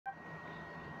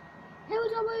Hey,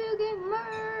 what's up, video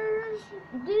gamers?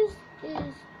 This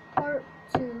is part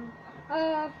 2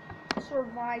 of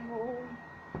Survival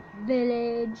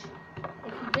Village.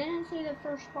 If you didn't see the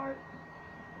first part,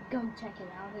 go check it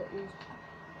out.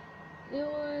 It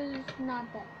was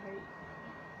not that great.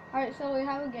 Alright, so we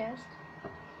have a guest.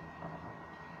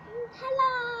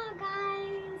 Hello,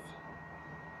 guys!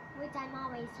 Which I'm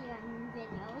always here in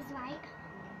videos, right?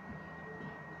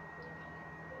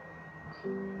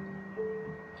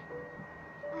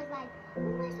 I was like,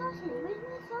 where's my sausage? Where's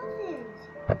my sausage?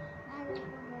 I don't know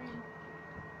where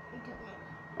he took it.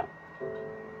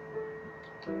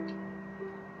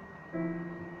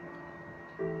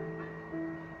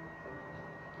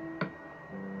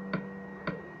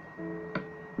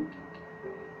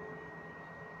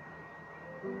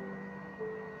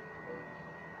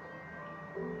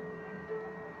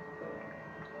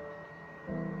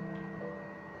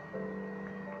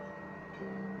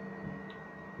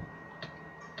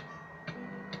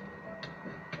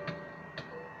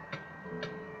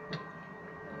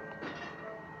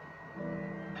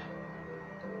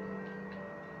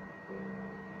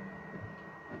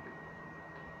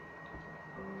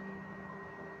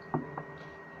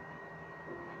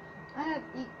 I have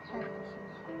 8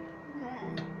 cactuses.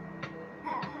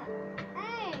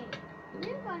 Hey,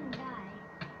 you're gonna die.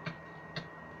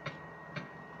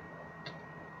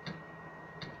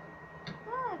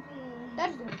 Bobby.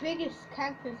 That's the biggest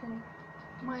cactus in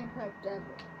Minecraft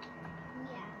ever.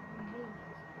 Yeah.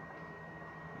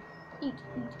 Eat.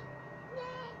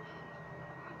 Yay.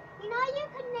 You know you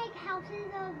could make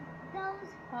houses of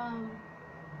those.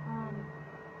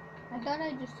 I thought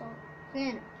I just saw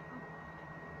Santa.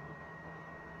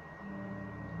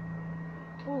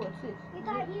 Oh, what's this? You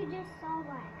thought you just saw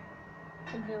what?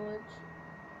 A village,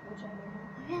 which I don't know.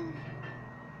 A village.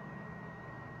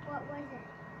 What was it?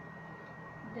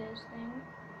 This thing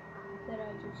that I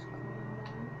just climbed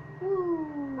on.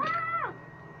 Ooh. Ah!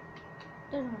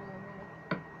 Doesn't really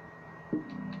matter.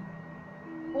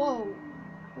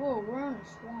 Whoa, we're on a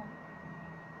swamp.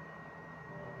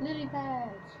 Lily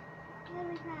pads.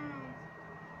 Lily pads.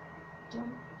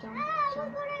 Jump. Ah, we're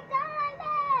gonna die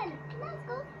then. Let's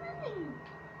go swimming.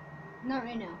 Not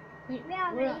right now.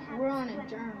 We're on a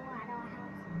journey.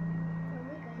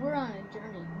 We're on a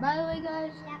journey. By the way,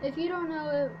 guys, if you don't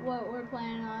know what we're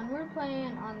playing on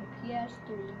the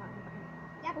PS3.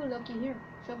 Yep. Oh, looky here.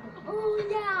 Show cookie. Oh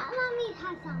yeah, let me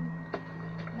have some.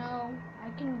 No, I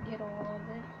can get all of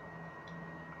it.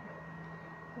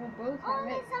 We'll both Oh, have it.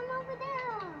 there's some over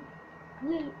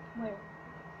there. Where?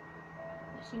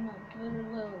 I see no little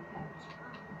lily pads.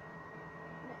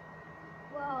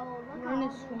 Whoa, look We're at in a all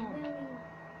the swamp. lily pads.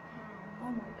 Oh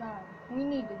my god, we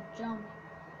need to jump.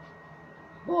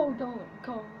 Whoa, don't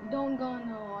go in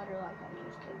the water like I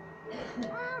just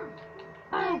did.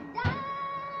 Ah!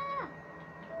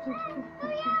 And,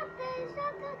 hurry up, the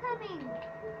sharks are coming.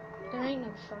 There ain't no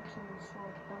sharks in the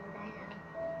swamp.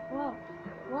 Whoa,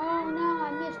 no, I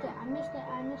missed it.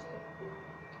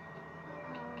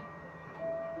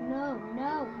 No.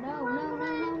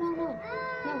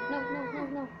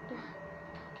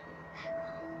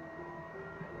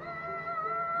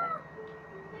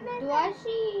 Do I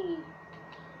see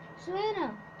Santa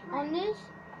on this?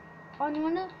 On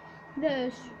one of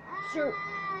the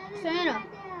Santa.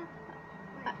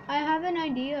 I have an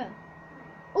idea.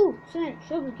 Oh, Santa,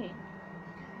 sugar cane.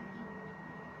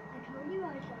 I told you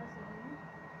I saw some.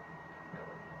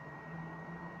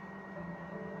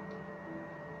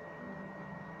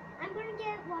 I'm gonna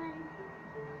get one.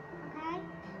 Okay?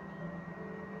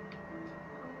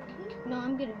 No,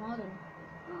 I'm getting all of them.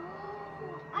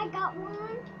 I got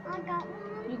one.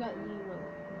 You got 0.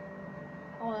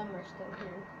 All of them are still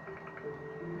here.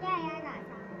 Yeah, I got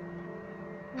some.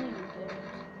 No, you didn't.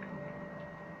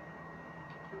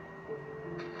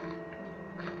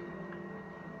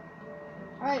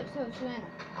 Alright, so Savannah,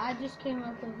 I just came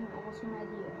up with an awesome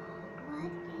idea.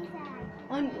 What is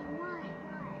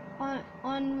that?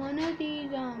 On one of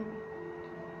these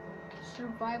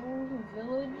survival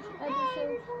village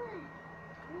episodes.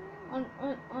 On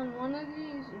one of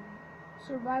these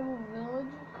survival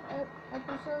village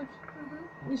episodes,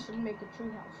 we should make a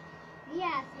treehouse.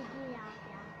 Yes, a treehouse,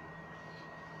 yeah.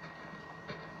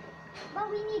 But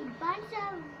we need a bunch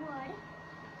of wood,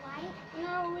 right?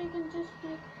 No, we can just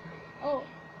do. Oh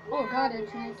God,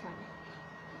 it's nighttime.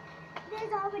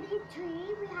 There's already a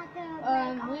tree. We have to.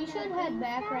 We should head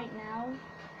back right now.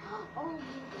 Oh,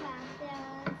 crap!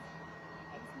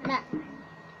 It's Matt. nighttime.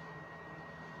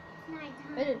 It's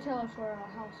nighttime. It'll tell us where our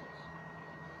house is.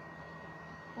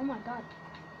 Oh my God,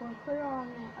 we're clear on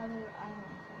the other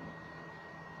island.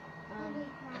 Holy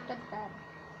crap. That's bad.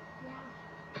 Yeah.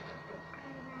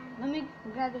 me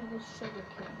gather this sugar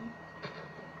cane.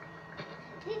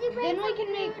 Did you bring Then some we can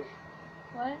food? make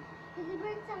what? Did you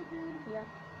bring some food? Yeah.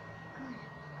 Good.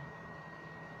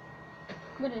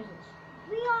 What is this?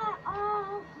 We are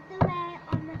all the way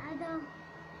on the other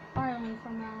Island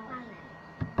from our house.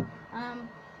 island.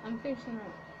 I'm fixing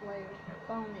it later.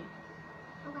 Follow me.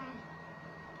 Okay.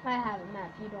 I have a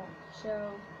map. You don't.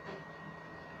 So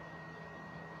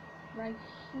right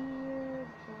here.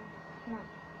 Come on.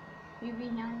 You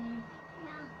behind me.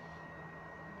 Yeah.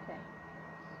 Okay.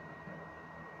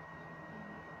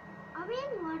 Are we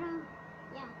in water?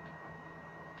 Yeah.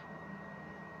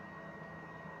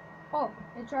 Oh,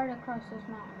 it's right across this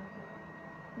mountain.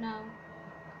 No,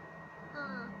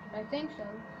 I think so.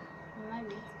 It might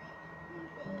be.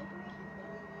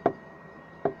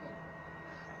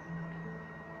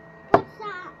 What's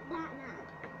that map?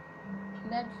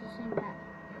 That's the same map.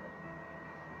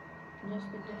 Just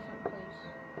a different place.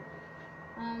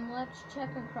 Let's check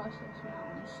across this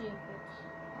mountain, see if it's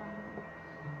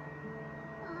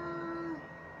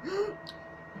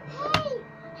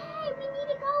Hey, we need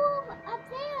to go up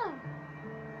there.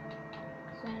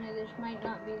 Santa, this might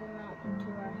not be the mountain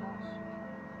to our house.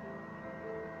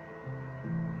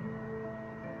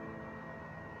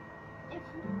 If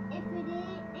it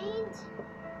ain't,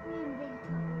 we're in big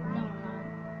trouble, No, right? we're not.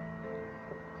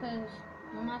 Because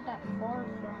we're not that far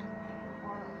from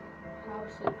our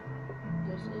house if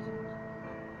this isn't.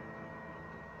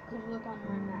 Because look on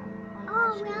my map. On my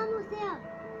Oh, screen. we're almost there.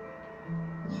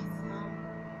 Yes.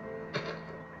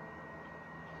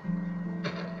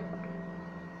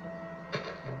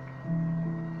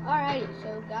 Alright,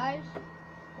 so guys,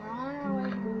 we're on our way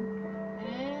home.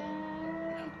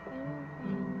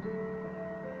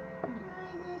 Where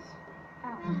is this?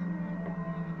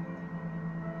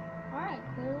 Alright,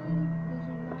 clearly this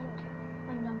is not it.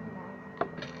 I'm jumping out.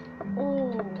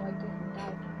 Oh, I didn't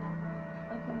die from that.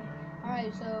 Okay.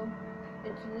 Alright, so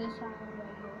it's this island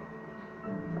right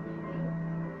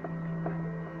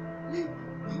here.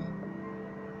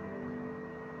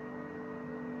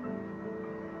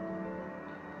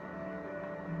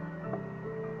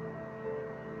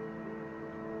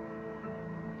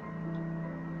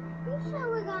 You sure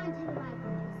we're going to the right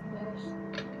place? Yes.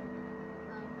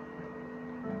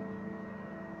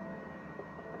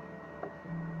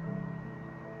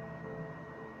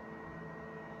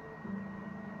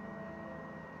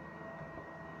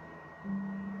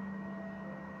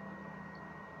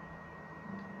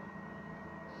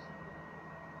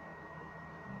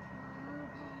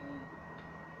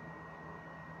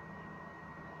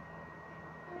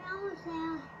 We're almost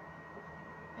there.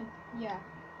 Yeah.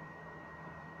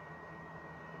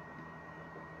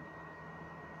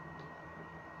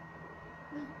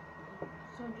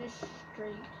 So just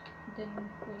straight, then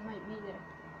we might be there.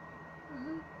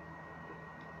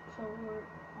 So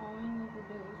all we need to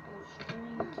do is go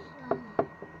straight.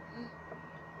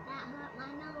 That hurt my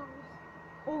nose.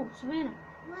 Oh, Savannah,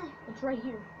 What? it's right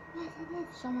here. Yes, it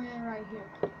is. Somewhere right here.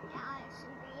 Yeah, it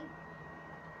should be.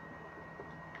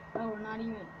 Oh, we're not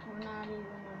even on the island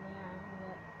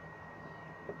yet.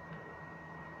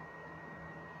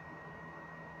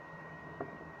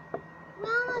 We're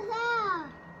almost there.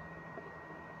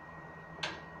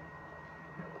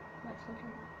 Let's look at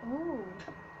that. Ooh,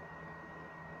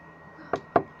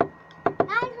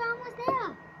 Guys, we're almost there.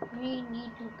 we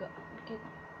need to go get.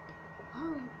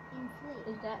 Home and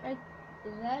sleep. Is that right?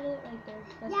 Is that it right there?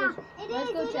 Let's Yeah, go, it let's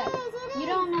is, go it check. is, it You is.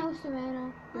 don't know, Savannah.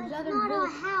 Well, There's it's other not our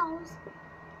villages. house.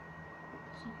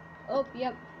 Oh,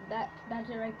 yep. That's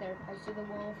it right there. I see the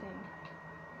wall of fame.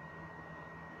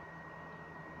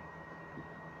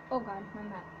 Oh God, my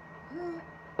map.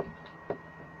 Hit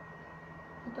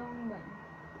the wrong button.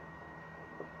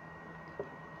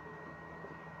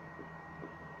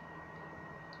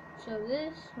 So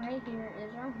this right here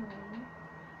is our home.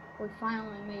 We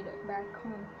finally made it back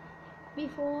home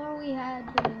before we had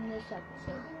to end this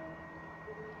episode.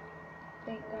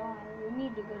 Thank God. We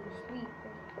need to go to sleep.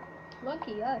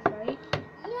 Lucky us, right?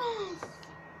 Yes.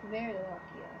 Very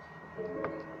lucky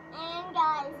us. And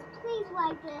guys, please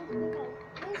like this because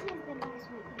this is the best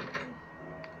we can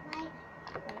do. Like,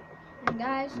 And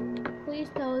guys, please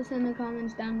tell us in the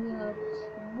comments down below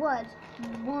what you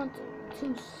want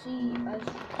to see us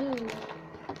do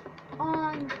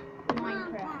on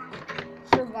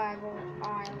Minecraft Survival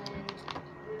Island.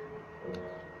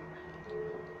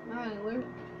 Alright,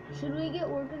 should we get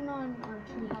working on our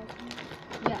tree house?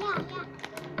 Yeah. yeah.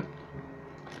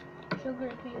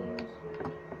 Sugar canes.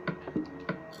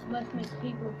 Let's make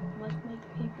paper. Let's make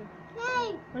paper.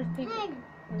 Hey, Where's paper? hey,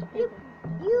 Where's paper?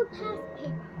 you pass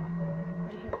paper.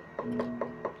 Right here.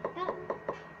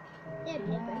 There,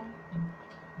 paper.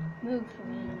 Yeah. Move from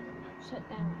me. Sit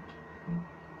down.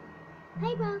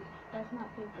 Paper. That's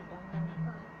not paper,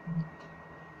 dumb.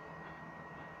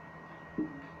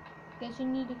 Guess you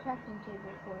need a crafting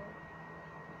table for it.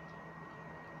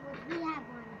 Well, we have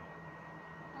one.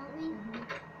 Don't we?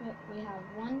 Yep, we have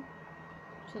 1,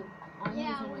 2. I'm Yeah,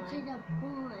 using which mine. is a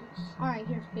bunch. Alright,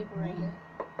 here's paper right here.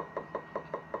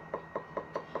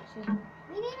 See,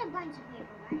 We need a bunch of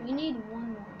paper, right? we need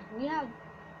 1 more. We have,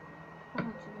 how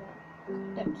much is that?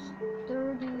 That's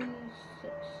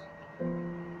 36.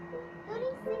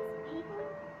 36 paper?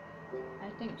 I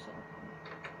think so.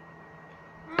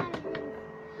 That is.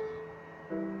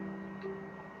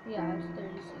 Yeah, it's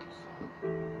 36.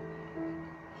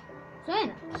 So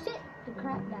Anna, sit the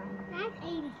crap down That's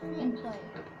and 86. play.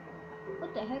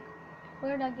 What the heck?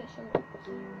 Where did I get sugar?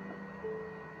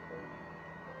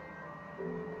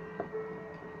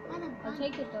 That's a I'll bunch.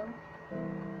 take it though.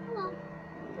 Hello.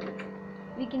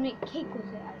 We can make cake with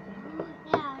it, I think.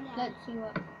 Yeah. Let's see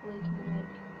what we can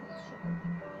make with sugar.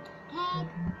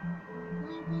 Cake.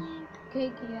 I think.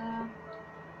 Cake, yeah.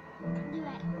 Do it.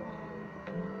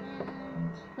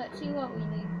 And Let's see what we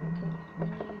need for cake. We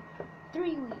need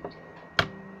 3 wheat,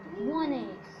 1 egg,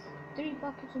 3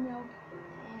 buckets of milk,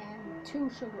 and 2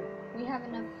 sugar. We have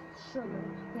enough sugar.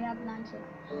 We have 9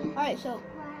 sugar. Alright, so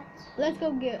what? let's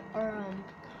go get our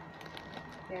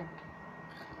Here.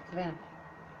 Savannah.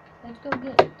 let's go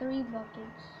get 3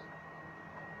 buckets.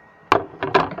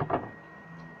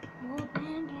 More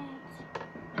pancakes.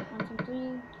 1, 2,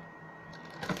 3.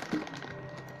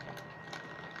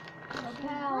 A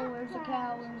cow, where's the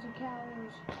cow? Where's the cow?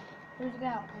 Where's the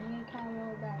cow? I need a cow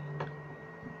really bad.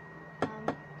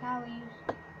 Cowies.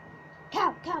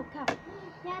 Cow.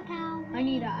 Yeah, cow. I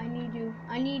need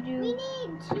you. We need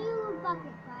 2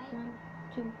 buckets, right? 1,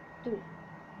 2, 3.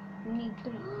 We need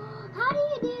 3. How do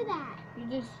you do that? You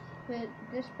just put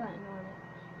this button on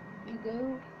it. You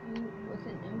go with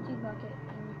an empty bucket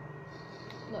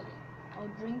and look. I'll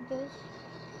drink this.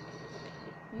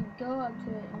 You go up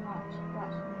to it and watch.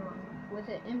 With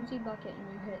an empty bucket and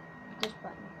you hit this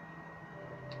button.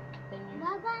 Then you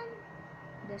What one?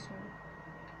 this one.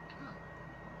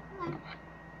 What?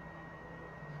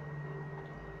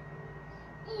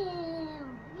 Ew,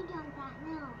 you drank that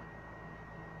milk.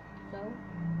 So,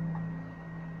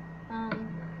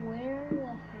 where the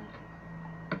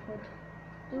heck?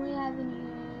 Do we have any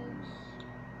eggs?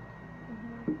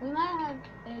 We might have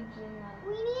eggs in that.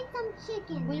 We need some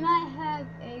chicken. We might have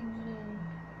eggs in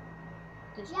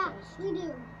this Yeah, chest. we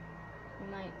do. We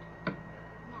might. Yeah,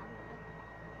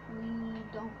 We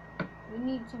don't. We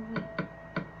need some wheat.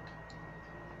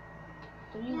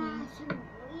 3 we do. Yeah, wheat. some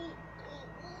wheat.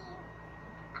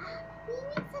 We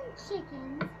need some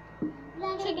chickens. That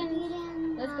are Chickens.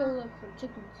 eating, Let's go look for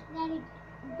chickens.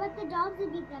 But the dogs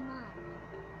would eat them up.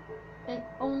 And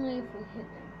only if we hit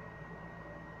them.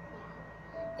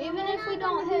 So Even we're if we not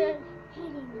don't gonna hit be it.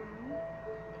 hitting them.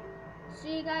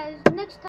 See you guys next time.